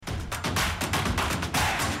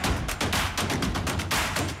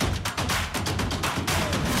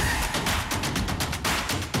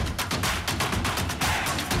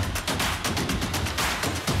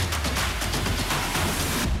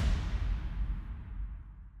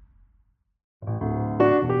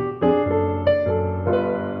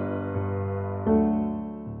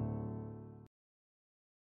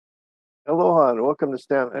welcome to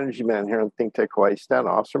Stan Energy Man here on Think Tech Hawaii. Stan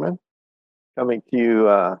Osserman coming to you,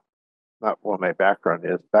 not what my background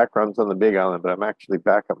is. Background's on the Big Island, but I'm actually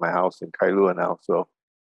back at my house in Kailua now. So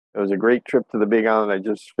it was a great trip to the Big Island I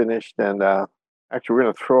just finished. And actually, we're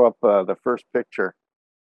going to throw up the first picture.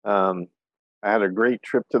 I had a great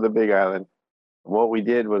trip to the Big Island. What we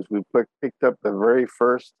did was we picked up the very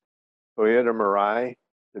first Toyota Mirai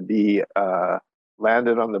to be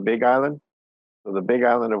landed on the Big Island. So the Big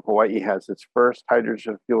Island of Hawaii has its first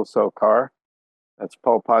hydrogen fuel cell car. That's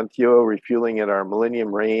Paul Pontio refueling at our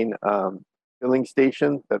Millennium Rain filling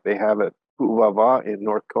station that they have at Pu'uwawa in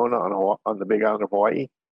North Kona on the Big Island of Hawaii.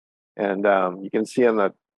 And you can see on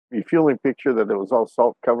the refueling picture that it was all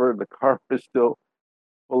salt covered. The car was still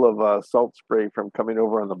full of salt spray from coming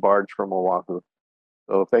over on the barge from Oahu.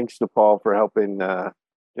 So thanks to Paul for helping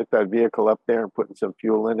get that vehicle up there and putting some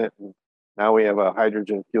fuel in it. And now we have a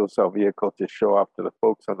hydrogen fuel cell vehicle to show off to the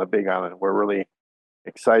folks on the Big Island. We're really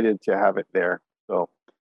excited to have it there. So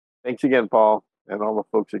thanks again, Paul, and all the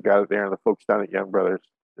folks that got it there, and the folks down at Young Brothers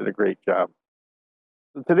did a great job.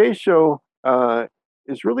 So today's show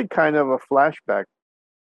is really kind of a flashback.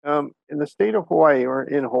 In the state of Hawaii, or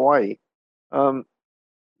in Hawaii,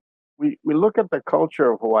 we look at the culture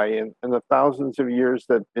of Hawaii and the thousands of years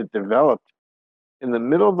that it developed in the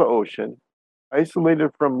middle of the ocean, isolated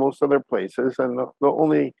from most other places, and the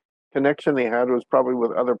only connection they had was probably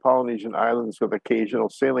with other Polynesian islands with occasional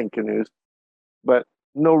sailing canoes, but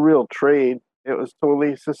no real trade. It was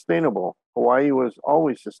totally sustainable. Hawaii was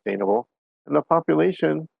always sustainable, and the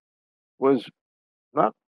population was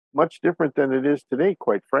not much different than it is today,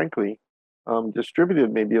 quite frankly.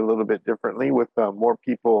 Distributed maybe a little bit differently with more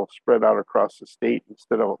people spread out across the state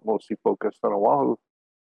instead of mostly focused on Oahu,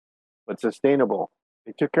 but sustainable.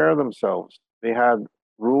 They took care of themselves. They had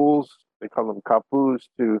rules, they call them kapus,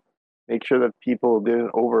 to make sure that people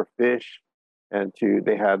didn't overfish, and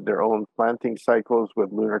they had their own planting cycles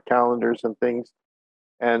with lunar calendars and things,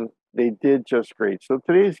 and they did just great. So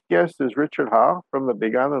today's guest is Richard Ha from the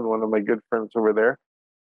Big Island, one of my good friends over there,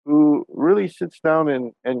 who really sits down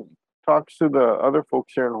and talks to the other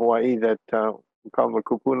folks here in Hawaii that we call them the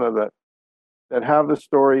kupuna, that have the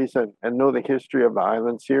stories and know the history of the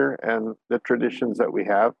islands here and the traditions that we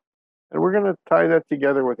have. And we're going to tie that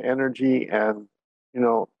together with energy and,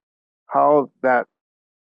 how that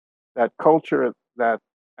culture, that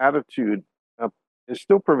attitude is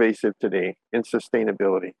still pervasive today in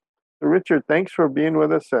sustainability. So Richard, thanks for being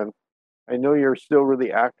with us. And I know you're still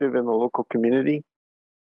really active in the local community,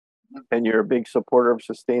 and you're a big supporter of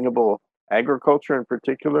sustainable agriculture in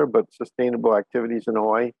particular, but sustainable activities in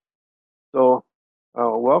Hawaii. So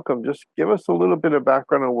welcome. Just give us a little bit of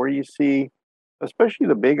background on where you see, especially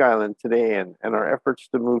the Big Island today, and our efforts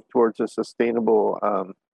to move towards a sustainable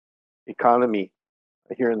economy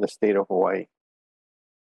here in the state of Hawaii.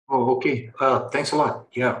 Oh, okay. Thanks a lot.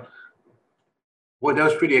 Yeah. Well, that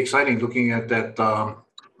was pretty exciting looking at that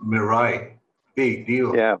Mirai. Big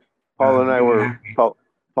deal. Yeah. Paul and I were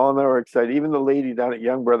excited. Even the lady down at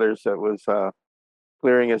Young Brothers that was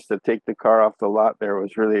clearing us to take the car off the lot there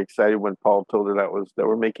was really excited when Paul told her that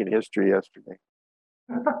we're making history yesterday.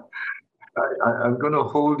 I'm going to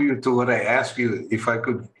hold you to what I asked you, if I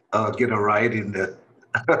could get a ride in that.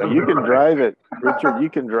 You can drive it, Richard. You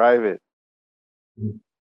can drive it.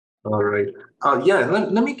 All right. Yeah,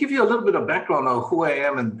 let me give you a little bit of background on who I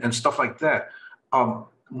am and stuff like that.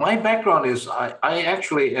 My background is I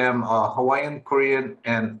actually am Hawaiian, Korean,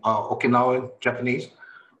 and Okinawan Japanese.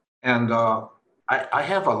 And I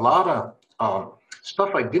have a lot of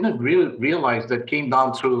stuff I didn't really realize that came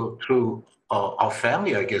down through our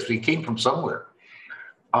family, I guess. We came from somewhere.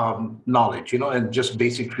 Knowledge, and just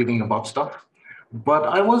basic feeling about stuff. But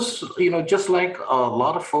I was, just like a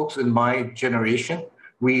lot of folks in my generation,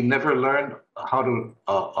 we never learned how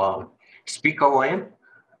to speak Hawaiian,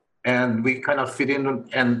 and we kind of fit in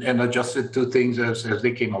and adjusted to things as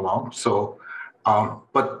they came along. So,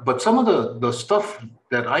 but some of the stuff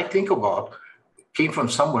that I think about came from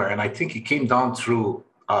somewhere, and I think it came down through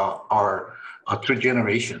our through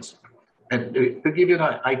generations. And to give you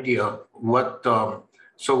an idea,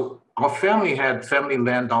 so our family had family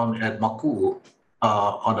land down at Maku'u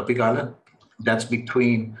on the Big Island. That's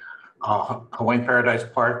between Hawaiian Paradise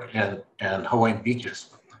Park and Hawaiian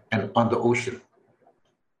beaches and on the ocean.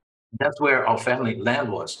 That's where our family land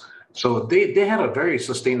was. So they had a very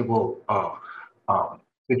sustainable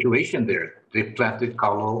situation there. They planted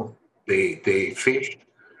kalo, they fished,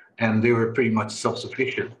 and they were pretty much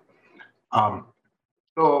self-sufficient.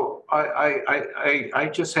 So I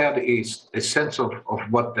just had a sense of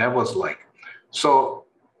what that was like. So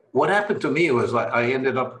what happened to me was I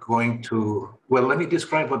ended up going to, well, let me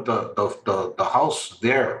describe what the house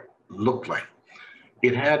there looked like.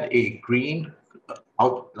 It had a green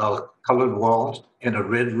colored walls and a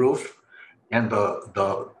red roof, and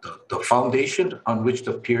the foundation on which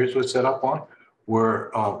the piers were set up on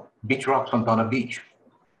were beach rocks on Donna Beach,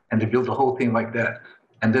 and they built the whole thing like that.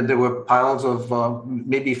 And then there were piles of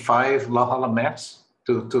maybe 5 Lahala mats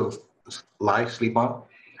to sleep on,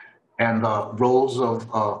 and rolls of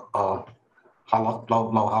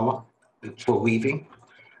Lauhala for weaving.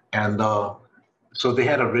 And so they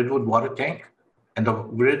had a redwood water tank, and the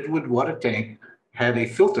redwood water tank had a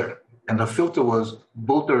filter, and the filter was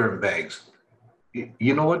bull Durham bags.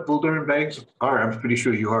 You know what bull Durham bags are? I'm pretty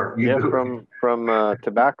sure you are. You Yeah, do. from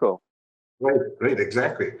tobacco. Right,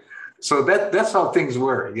 exactly. So that's how things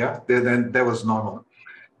were. Yeah, then that was normal.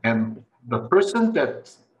 And the person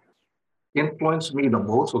that influenced me the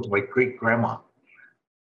most was my great grandma.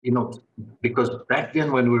 You know, because back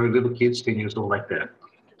then when we were little kids, 10 years old like that,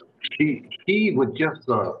 she would just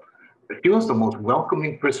she was the most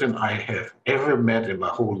welcoming person I have ever met in my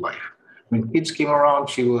whole life. When kids came around,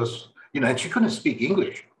 she was, and she couldn't speak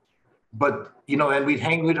English, but and we'd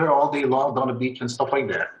hang with her all day long down the beach and stuff like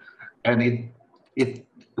that. And it it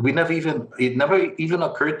never even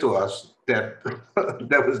occurred to us that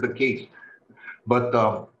that was the case.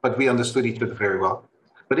 But we understood each other very well.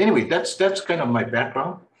 But anyway, that's kind of my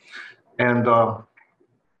background. And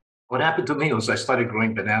what happened to me was I started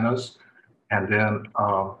growing bananas, and then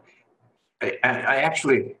I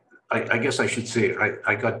actually, I guess I should say,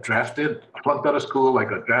 I got drafted. I flunked out of school. I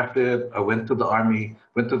got drafted. I went to the army,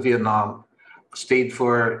 went to Vietnam, stayed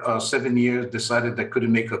for 7 years, decided I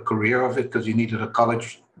couldn't make a career of it because you needed a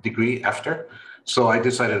college degree after. So I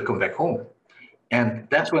decided to come back home. And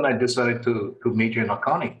that's when I decided to major in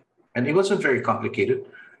accounting. And it wasn't very complicated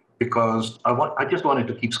because I just wanted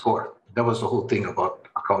to keep score. That was the whole thing about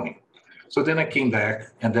accounting. So then I came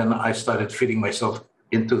back, and then I started fitting myself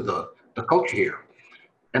into the culture here.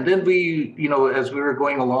 And then we, as we were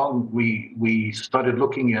going along, we started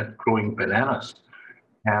looking at growing bananas.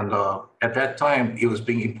 And at that time, it was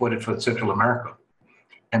being imported from Central America.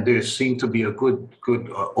 And there seemed to be a good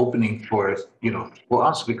opening for for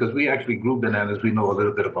us, because we actually grew bananas. We know a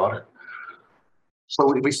little bit about it. So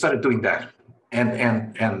we started doing that,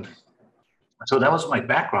 and so that was my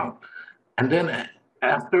background. And then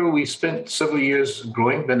after we spent several years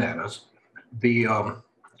growing bananas,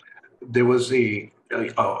 there was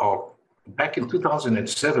back in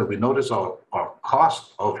 2007, we noticed our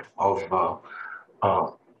cost of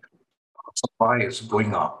supply is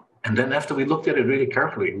going up. And then after we looked at it really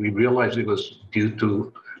carefully, we realized it was due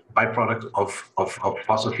to byproduct of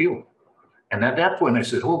fossil fuel. And at that point, I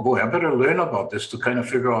said, oh boy, I better learn about this to kind of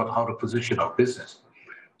figure out how to position our business.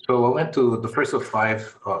 So I went to the first of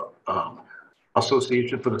 5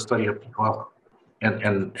 Association for the Study of Wealth.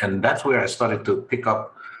 And that's where I started to pick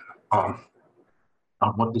up on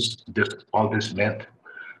what all this meant.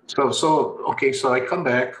 So okay, so I come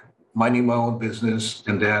back, minding my own business,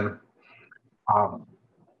 and then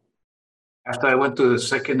after I went to the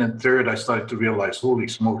second and third, I started to realize, holy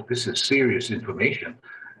smoke, this is serious information.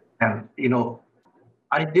 And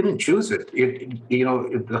I didn't choose it.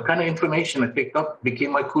 The kind of information I picked up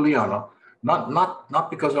became my kuleana, not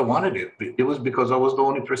because I wanted it. It was because I was the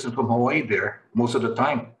only person from Hawaii there most of the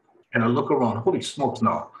time. And I look around, holy smokes,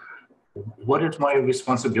 now, what is my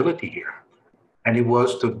responsibility here? And it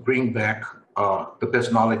was to bring back the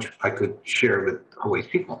best knowledge I could share with Hawaii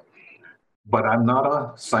people. But I'm not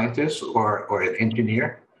a scientist or an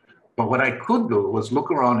engineer. But what I could do was look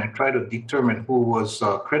around and try to determine who was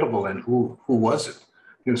credible and who wasn't.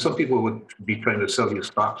 Some people would be trying to sell you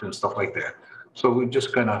stocks and stuff like that. So we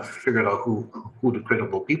just kind of figured out who the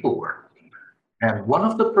credible people were. And one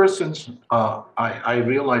of the persons I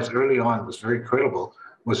realized early on was very credible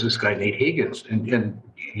was this guy, Nate Higgins. And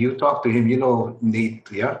you talked to him, Nate,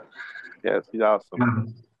 yeah? Yes, he's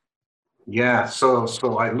awesome. Yeah, so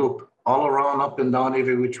I looked all around, up and down,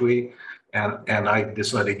 every which way, and I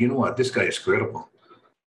decided, you know what, this guy is credible.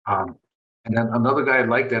 And then another guy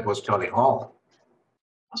like that was Charlie Hall.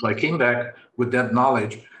 So I came back with that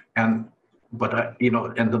knowledge, and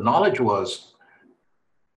the knowledge was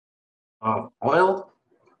oil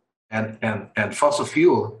and fossil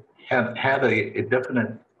fuel had a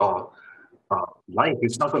definite life.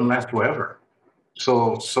 It's not going to last forever.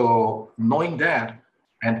 So knowing that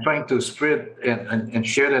and trying to spread and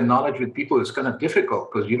share that knowledge with people is kind of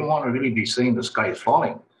difficult, because you don't want to really be saying the sky is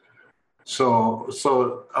falling. So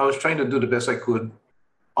I was trying to do the best I could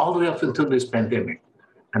all the way up until this pandemic.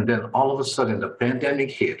 And then all of a sudden the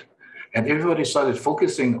pandemic hit and everybody started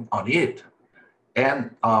focusing on it.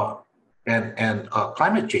 and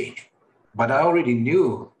climate change. But I already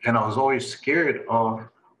knew, and I was always scared of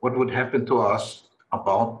what would happen to us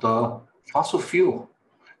about the fossil fuel.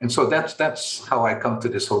 And so that's how I come to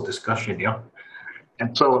this whole discussion, yeah.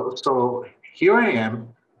 And so here I am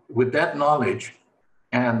with that knowledge,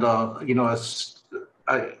 and as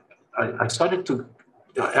I, I started to,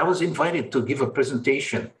 I was invited to give a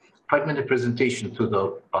presentation, 5 minute presentation to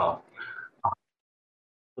the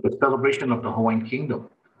celebration of the Hawaiian Kingdom.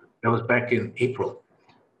 That was back in April.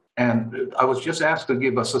 And I was just asked to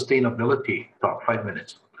give a sustainability talk, 5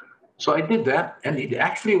 minutes. So I did that, and it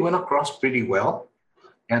actually went across pretty well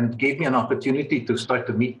and gave me an opportunity to start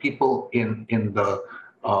to meet people in the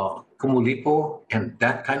Kumulipo and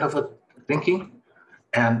that kind of a thinking.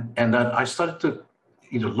 And then I started to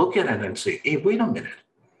look at it and say, hey, wait a minute.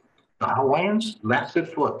 The Hawaiians lasted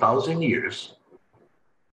for 1,000 years.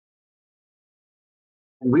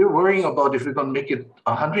 And we're worrying about if we're going to make it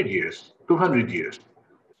 100 years, 200 years.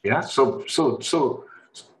 Yeah. So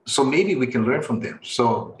maybe we can learn from them.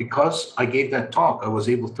 So because I gave that talk, I was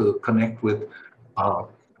able to connect with uh,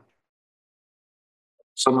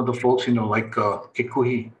 some of the folks, like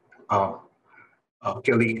Kekuhi,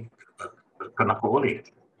 Kelly Kanakaoli.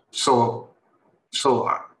 So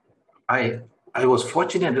I was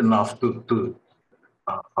fortunate enough to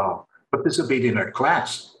participate in her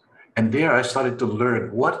class, and there I started to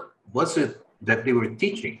learn what was it that they were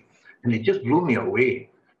teaching, and it just blew me away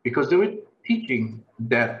because they were teaching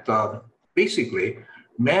that basically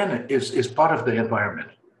man is part of the environment.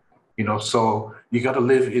 So you got to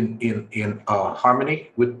live in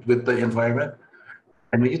harmony with the environment.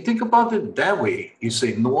 And when you think about it that way, you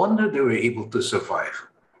say, no wonder they were able to survive.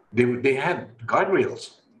 They had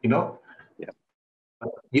guardrails, Yeah.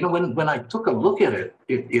 When I took a look at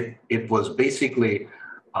it was basically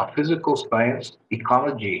a physical science,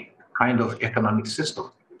 ecology kind of economic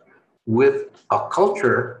system with a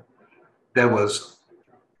culture that was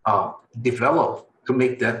developed to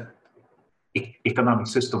make that economic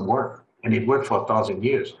system work. And it worked for 1,000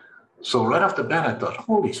 years. So right off the bat, I thought,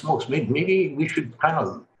 holy smokes, maybe we should kind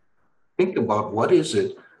of think about what is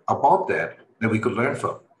it about that we could learn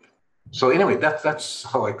from. So anyway, that's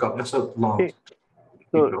how I got. That's a long. Okay.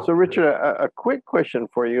 So Richard, a quick question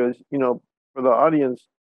for you is, for the audience,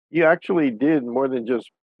 you actually did more than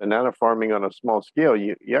just banana farming on a small scale.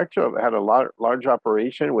 You actually had a large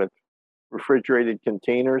operation with refrigerated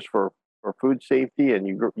containers for food safety, and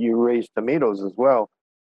you raised tomatoes as well.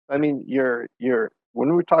 I mean, when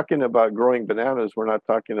we're talking about growing bananas, we're not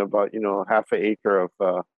talking about half an acre of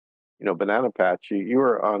banana patch. You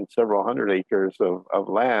were on several hundred acres of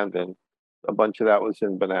land, and a bunch of that was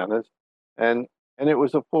in bananas, and it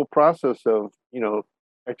was a full process of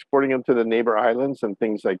exporting them to the neighbor islands and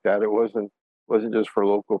things like that. It wasn't just for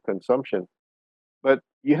local consumption. But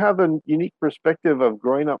you have a unique perspective of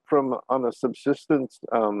growing up on a subsistence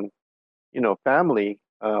family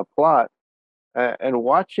plot, and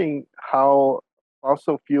watching how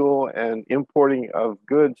fossil fuel and importing of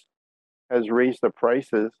goods has raised the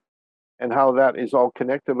prices, and how that is all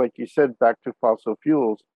connected, like you said, back to fossil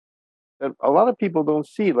fuels that a lot of people don't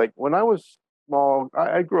see. Like when I was small,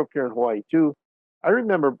 I grew up here in Hawaii too. I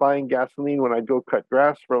remember buying gasoline when I'd go cut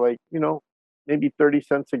grass for like, maybe 30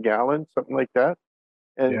 cents a gallon, something like that.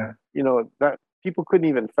 And, Yeah. That people couldn't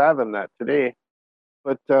even fathom that today.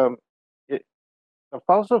 But the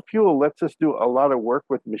fossil fuel lets us do a lot of work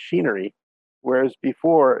with machinery, whereas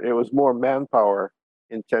before it was more manpower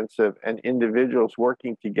intensive and individuals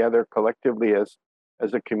working together collectively as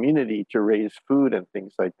a community to raise food and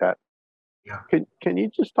things like that. Yeah. Can you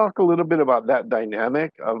just talk a little bit about that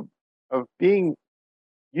dynamic of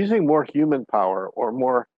using more human power, or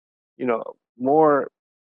more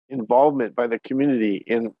involvement by the community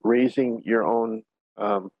in raising your own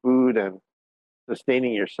food and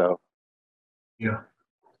sustaining yourself? Yeah.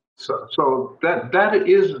 So that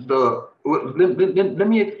is the. Let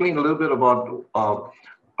me explain a little bit about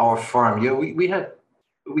our farm. Yeah,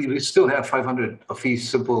 we still have 500 fee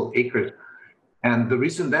simple acres, and the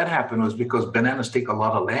reason that happened was because bananas take a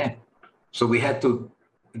lot of land, so we had to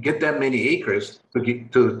get that many acres to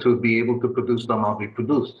be able to produce the amount we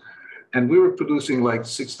produced, and we were producing like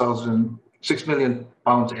 6 million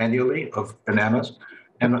pounds annually of bananas,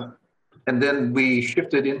 and then we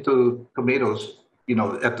shifted into tomatoes,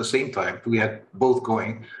 at the same time. We had both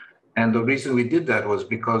going. And the reason we did that was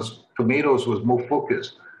because tomatoes was more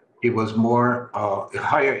focused. It was more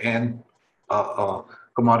higher end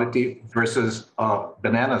commodity versus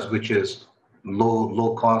bananas, which is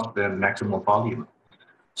low cost and maximum volume.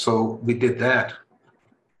 So we did that.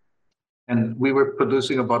 And we were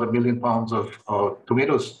producing about 1 million pounds of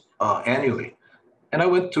tomatoes annually. And I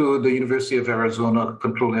went to the University of Arizona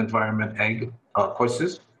Controlled Environment Ag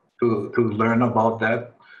courses to learn about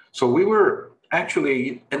that. So we were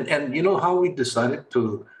actually, and you know how we decided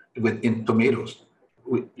to, in tomatoes,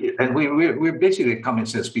 we're basically common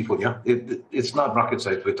sense people, yeah? It's not rocket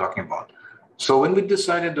science we're talking about. So when we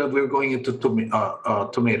decided that we were going into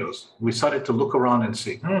tomatoes, we started to look around and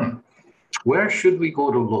say, where should we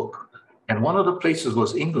go to look? And one of the places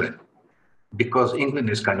was England, because England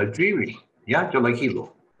is kind of dreary, yeah, just like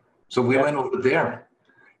Hilo. So we went over there,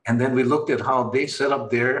 and then we looked at how they set up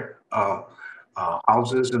their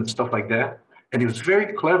houses and stuff like that. And it was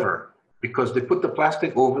very clever because they put the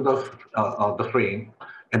plastic over the frame,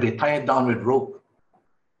 and they tie it down with rope.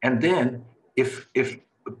 And then if the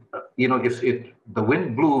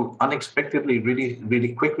wind blew unexpectedly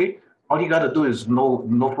really quickly, all you got to do is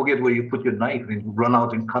no forget where you put your knife and run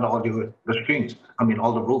out and cut all the strings. I mean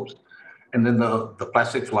all the ropes, and then the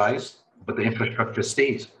plastic flies, but the infrastructure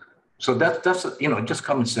stays. So that's just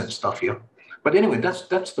common sense stuff here. But anyway,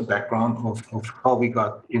 that's the background of how we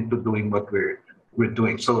got into doing what we're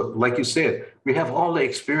doing. So like you said, we have all the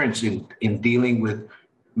experience in dealing with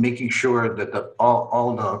making sure that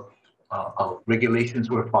all the regulations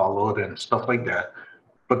were followed and stuff like that.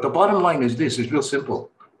 But the bottom line is this: it's real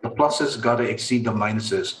simple. The pluses got to exceed the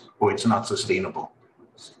minuses, or it's not sustainable.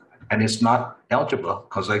 And it's not algebra,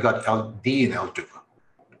 because I got D in algebra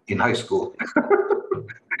in high school.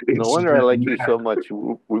 No wonder I like you so much.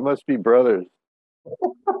 We must be brothers.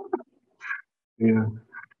 Yeah.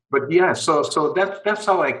 But yeah, so that's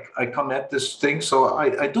how I come at this thing. So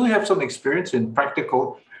I do have some experience in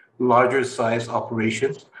practical, larger size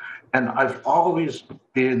operations, and I've always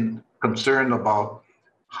been concerned about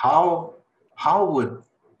how would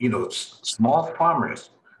small farmers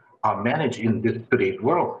manage in this today's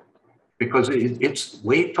world, because it's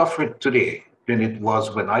way tougher today than it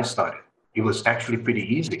was when I started. It was actually pretty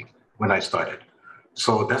easy when I started.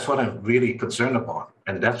 So that's what I'm really concerned about,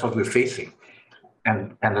 and that's what we're facing.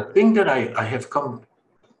 And the thing that I have come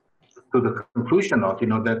to the conclusion of,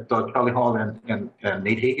 that Charlie Hall and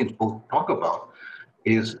Nate Higgins both talk about,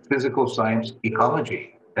 is physical science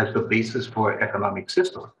ecology as the basis for economic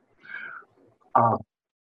system. Uh,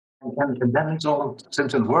 and that makes all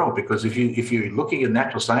sense in the world, because if you're looking at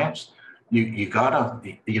natural science, you gotta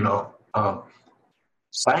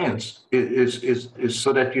science is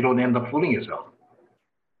so that you don't end up fooling yourself.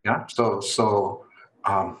 Yeah. So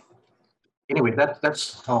um, anyway,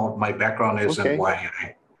 that's how my background is and Okay.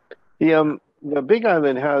 why The Big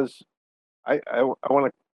Island has, I want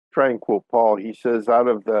to try and quote Paul. He says out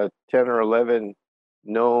of the 10 or 11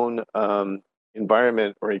 known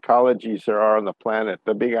environment or ecologies there are on the planet,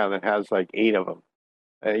 the Big Island has like 8 of them.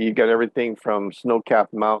 You got everything from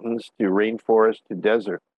snow-capped mountains to rainforest to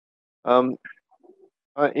desert.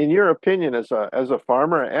 In your opinion, as a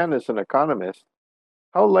farmer and as an economist,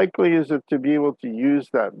 how likely is it to be able to use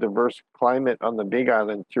that diverse climate on the Big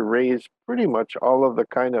Island to raise pretty much all of the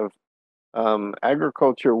kind of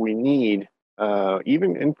agriculture we need,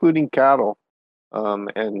 even including cattle,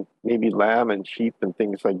 and maybe lamb and sheep and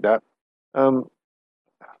things like that?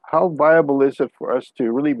 How viable is it for us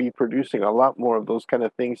to really be producing a lot more of those kind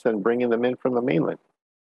of things than bringing them in from the mainland?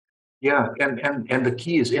 Yeah, and the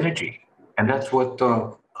key is energy, and that's what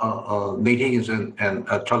Nate Higgins and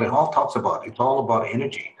Charlie Hall talks about. It's all about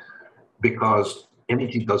energy, because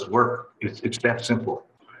energy does work. It's that simple,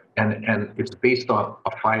 and it's based on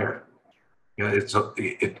a fire.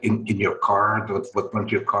 In your car, what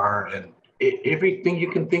runs your car, and everything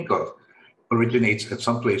you can think of originates at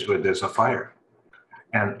some place where there's a fire.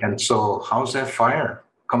 And so how's that fire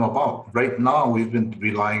come about? Right now, we've been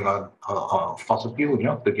relying on fossil fuel,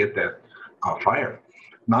 to get that fire.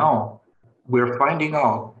 Now, we're finding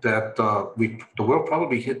out that the world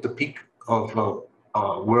probably hit the peak of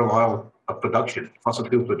world oil production, fossil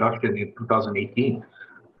fuel production in 2018.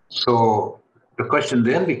 So the question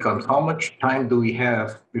then becomes, how much time do we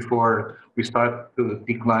have before we start to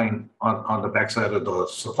decline on the backside of the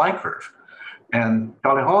supply curve? And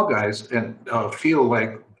Charlie Hall guys feel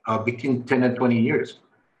like between 10 and 20 years.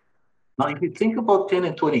 Now, if you think about 10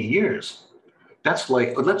 and 20 years, that's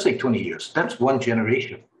like, let's say 20 years, that's one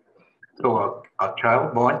generation. So a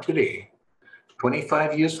child born today,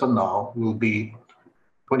 25 years from now, will be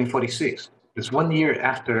 2046. It's 1 year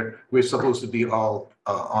after we're supposed to be all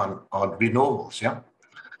on renewables, yeah?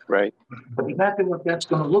 Right. But imagine what that's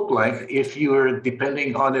going to look like if you're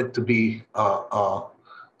depending on it to be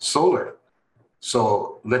solar.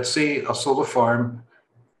 So let's say a solar farm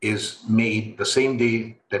is made the same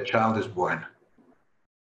day that child is born.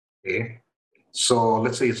 Okay, so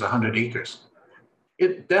let's say it's 100 acres.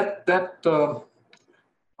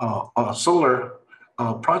 Solar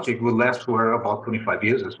project will last for about 25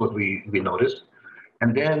 years, is what we noticed.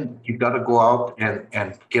 And then you got to go out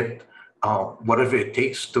and get whatever it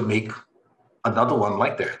takes to make another one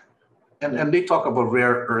like that. And they talk about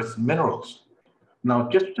rare earth minerals. Now,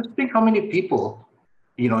 just think how many people,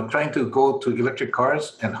 trying to go to electric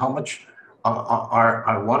cars and how much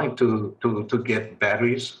are wanting to get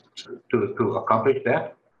batteries to accomplish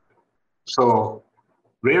that. So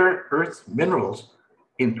rare earth minerals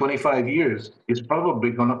in 25 years is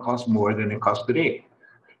probably going to cost more than it costs today.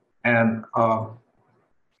 And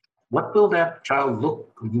what will that child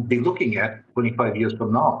be looking at 25 years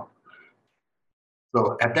from now?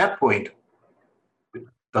 So at that point,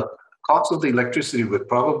 the cost of the electricity would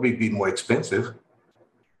probably be more expensive.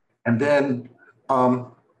 And then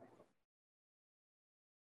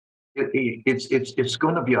it's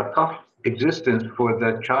going to be a tough existence for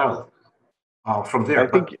that child from there.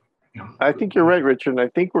 I think you're right, Richard. And I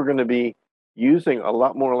think we're going to be using a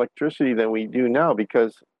lot more electricity than we do now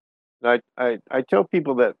because I tell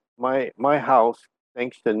people that my house,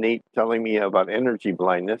 thanks to Nate telling me about energy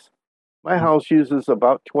blindness, my house uses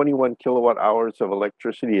about 21 kilowatt hours of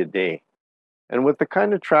electricity a day. And with the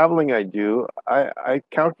kind of traveling I do, I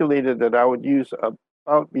calculated that I would use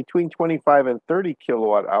about between 25 and 30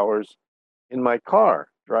 kilowatt hours in my car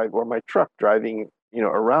drive or my truck driving,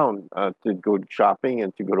 around to go shopping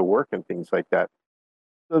and to go to work and things like that.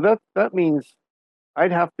 So that means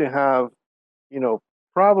I'd have to have,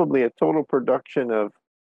 probably a total production of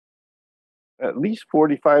at least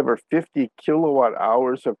 45 or 50 kilowatt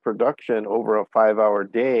hours of production over a 5-hour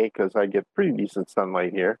day because I get pretty decent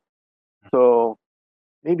sunlight here. So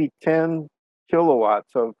maybe 10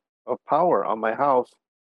 kilowatts of power on my house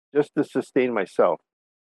just to sustain myself.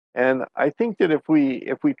 And I think that if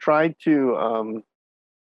we tried to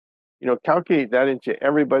calculate that into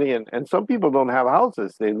everybody, and some people don't have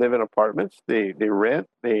houses, they live in apartments, they rent,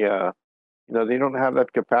 they they don't have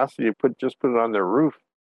that capacity to put it on their roof.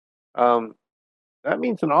 That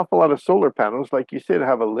means an awful lot of solar panels, like you said,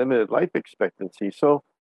 have a limited life expectancy. So,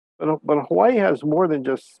 but Hawaii has more than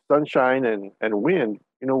just sunshine and wind.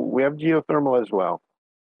 We have geothermal as well.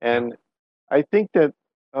 And I think that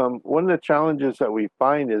one of the challenges that we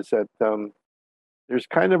find is that there's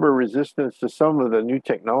kind of a resistance to some of the new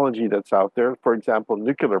technology that's out there. For example,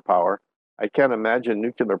 nuclear power. I can't imagine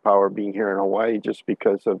nuclear power being here in Hawaii just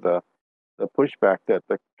because of the pushback that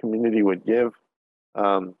the community would give.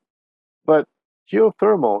 But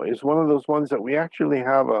geothermal is one of those ones that we actually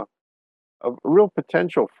have a real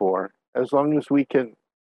potential for, as long as we can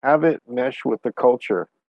have it mesh with the culture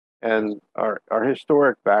and our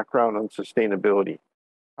historic background on sustainability.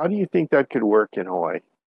 How do you think that could work in Hawaii?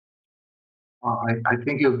 I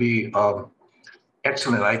think it'll be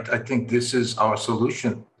excellent. I think this is our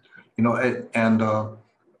solution, and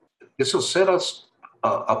this will set us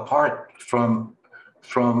apart from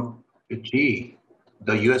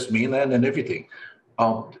the U.S. mainland and everything.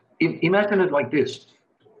 Imagine it like this: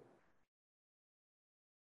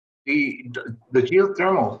 the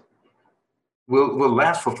geothermal will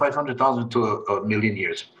last for 500,000 to a million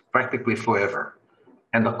years, practically forever,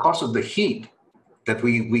 and the cost of the heat that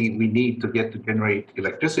we need to get to generate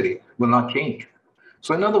electricity will not change.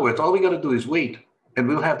 So in other words, all we got to do is wait, and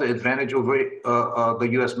we'll have the advantage over the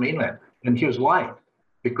U.S. mainland. And here's why: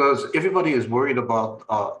 because everybody is worried about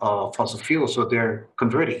fossil fuels, so they're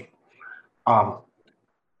converting.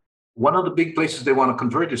 One of the big places they want to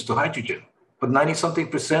convert is to hydrogen, but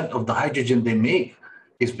 90-something% of the hydrogen they make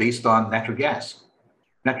is based on natural gas.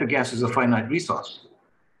 Natural gas is a finite resource.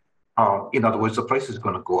 In other words, the price is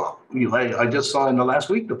going to go up. I just saw in the last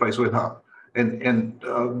week the price went up, and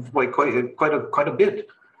quite a bit.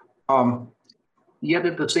 Yet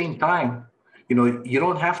at the same time, you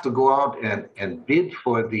don't have to go out and bid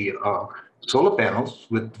for the solar panels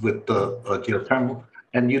with the geothermal,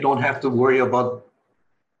 and you don't have to worry about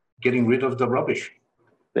getting rid of the rubbish.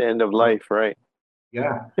 The end of life, right?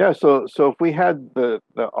 Yeah. Yeah. So if we had the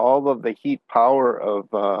all of the heat power of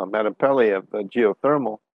Mattapelli of the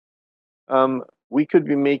geothermal, we could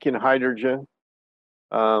be making hydrogen,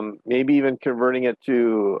 maybe even converting it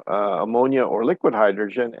to ammonia or liquid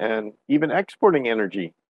hydrogen, and even exporting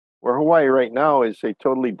energy. Where Hawaii right now is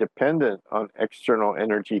totally dependent on external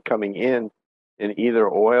energy coming in either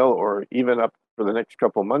oil or even up for the next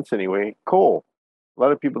couple of months anyway, coal. A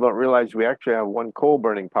lot of people don't realize we actually have one coal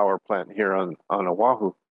burning power plant here on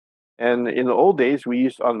Oahu. And in the old days,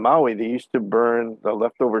 on Maui, they used to burn the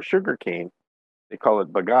leftover sugar cane. They call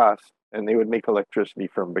it bagasse, and they would make electricity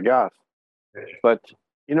from bagasse. But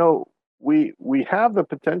we have the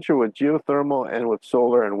potential with geothermal and with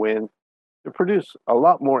solar and wind to produce a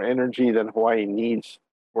lot more energy than Hawaii needs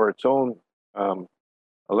for its own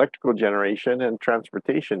electrical generation and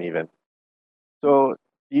transportation even. So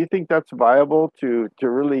do you think that's viable to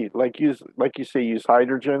really like you say use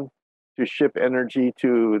hydrogen to ship energy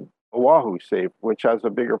to Oahu, say, which has a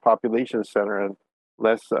bigger population center and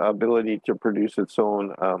less ability to produce its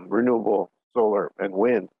own renewable solar and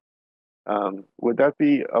wind? Would that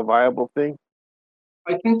be a viable thing?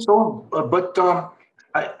 I think so, but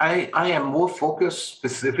I am more focused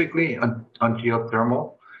specifically on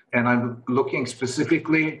geothermal, and I'm looking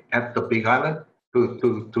specifically at the Big Island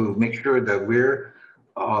to make sure that we're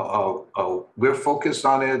focused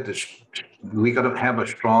on it. We got to have a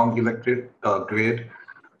strong electric grid,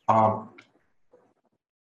 um,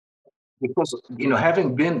 because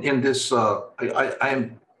having been in this, I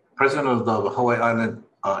am president of the Hawaii Island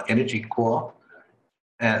Energy Co-op,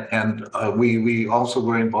 and we also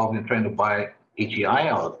were involved in trying to buy HEI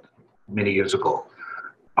out many years ago.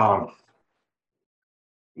 Um,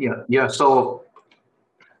 yeah. So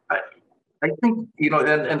I, I think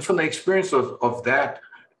and from the experience of that,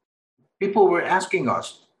 people were asking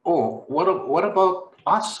us, "Oh, what about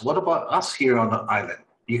us? What about us here on the island?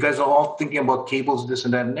 You guys are all thinking about cables, this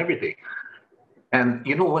and that, and everything." And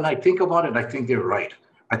when I think about it, I think they're right.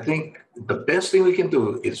 I think the best thing we can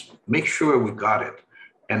do is make sure we got it,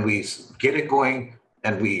 and we get it going,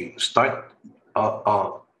 and we start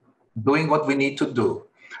doing what we need to do.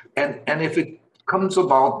 And if it comes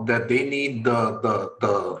about that they need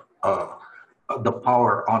the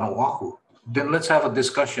power on Oahu, then let's have a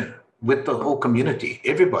discussion with the whole community,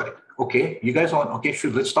 everybody. Okay, you guys want? Okay,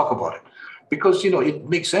 sure. Let's talk about it, because it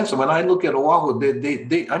makes sense. When I look at Oahu,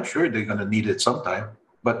 I'm sure they're going to need it sometime,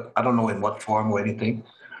 but I don't know in what form or anything.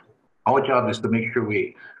 Our job is to make sure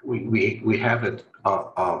we have it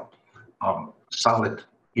solid,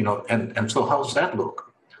 and so how's that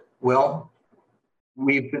look? Well,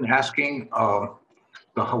 we've been asking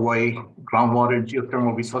the Hawaii Groundwater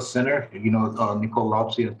Geothermal Resource Center, Nicole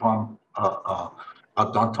Lopsy and Don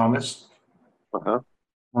Thomas. Uh-huh.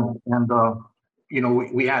 And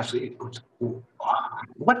we asked,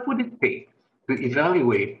 what would it take to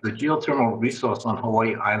evaluate the geothermal resource on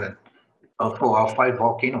Hawaii Island for our 5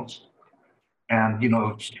 volcanoes? And he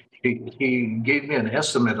gave me an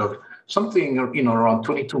estimate of something around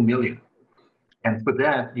 22 million. And for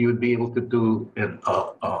that, you would be able to do an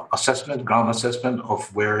ground assessment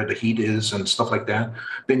of where the heat is and stuff like that.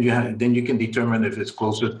 Then you can determine if it's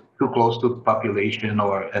too close to the population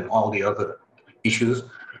and all the other issues.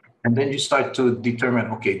 And then you start to determine,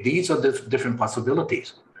 okay, these are the different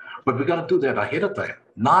possibilities. But we got to do that ahead of time,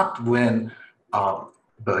 not when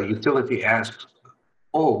the utility asks,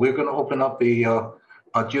 "Oh, we're going to open up a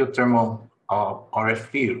geothermal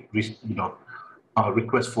RFP,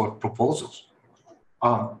 request for proposals."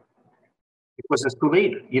 Because it's too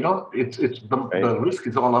late. It's Right. the risk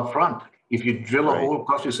is all up front. If you drill a Right. hole,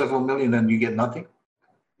 cost you several million, and you get nothing.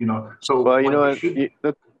 So Well, what we should.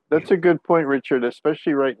 that's a good point, Richard,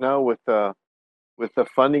 especially right now with the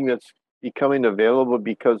funding that's becoming available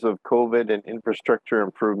because of COVID and infrastructure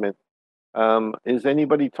improvement. Is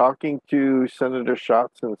anybody talking to Senator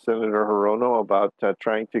Schatz and Senator Hirono about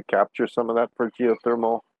trying to capture some of that for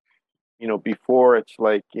geothermal? Before it's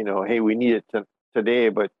like, hey, we need it today,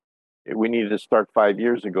 but we needed to start 5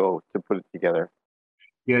 years ago to put it together.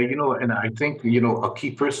 Yeah, and I think a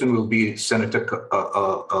key person will be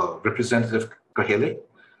Representative Kahele,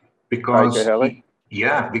 because Kahele?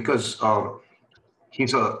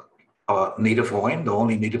 he's a native Hawaiian, the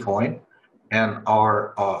only native Hawaiian, and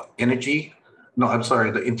our the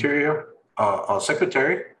Interior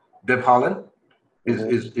Secretary, Deb Haaland,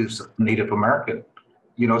 is Native American.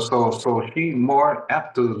 So she's more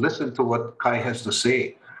apt to listen to what Kai has to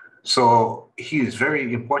say. So he is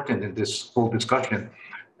very important in this whole discussion.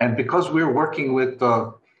 And because we're working with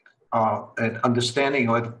and understanding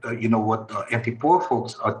what anti-poor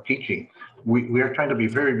folks are teaching, we are trying to be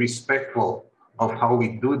very respectful of how we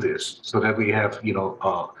do this, so that we have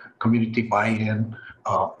community buy-in,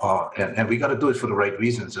 and we got to do it for the right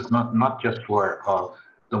reasons. It's not just for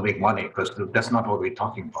to make money, because that's not what we're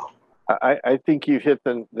talking about. I think you've hit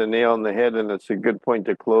the nail on the head, and it's a good point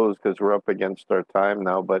to close because we're up against our time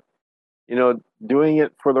now. But doing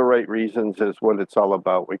it for the right reasons is what it's all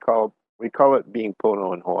about. We call it being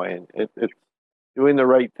Pono in Hawaiian. It's doing the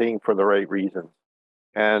right thing for the right reasons.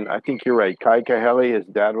 And I think you're right. Kai Kahele, his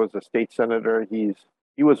dad was a state senator.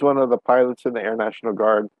 He was one of the pilots in the Air National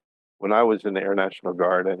Guard when I was in the Air National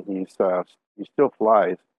Guard, and he still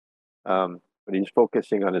flies, but he's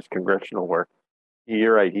focusing on his congressional work.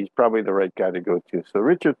 You're right. He's probably the right guy to go to. So,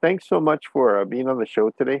 Richard, thanks so much for being on the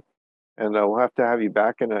show today, and we'll have to have you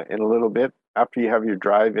back in a little bit after you have your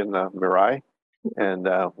drive in Mirai, and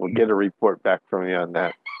we'll get a report back from you on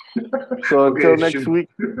that. So until Okay, next shoot. week.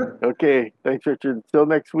 Okay, thanks, Richard. Until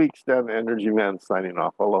next week, Stan Energy Man signing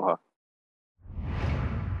off. Aloha.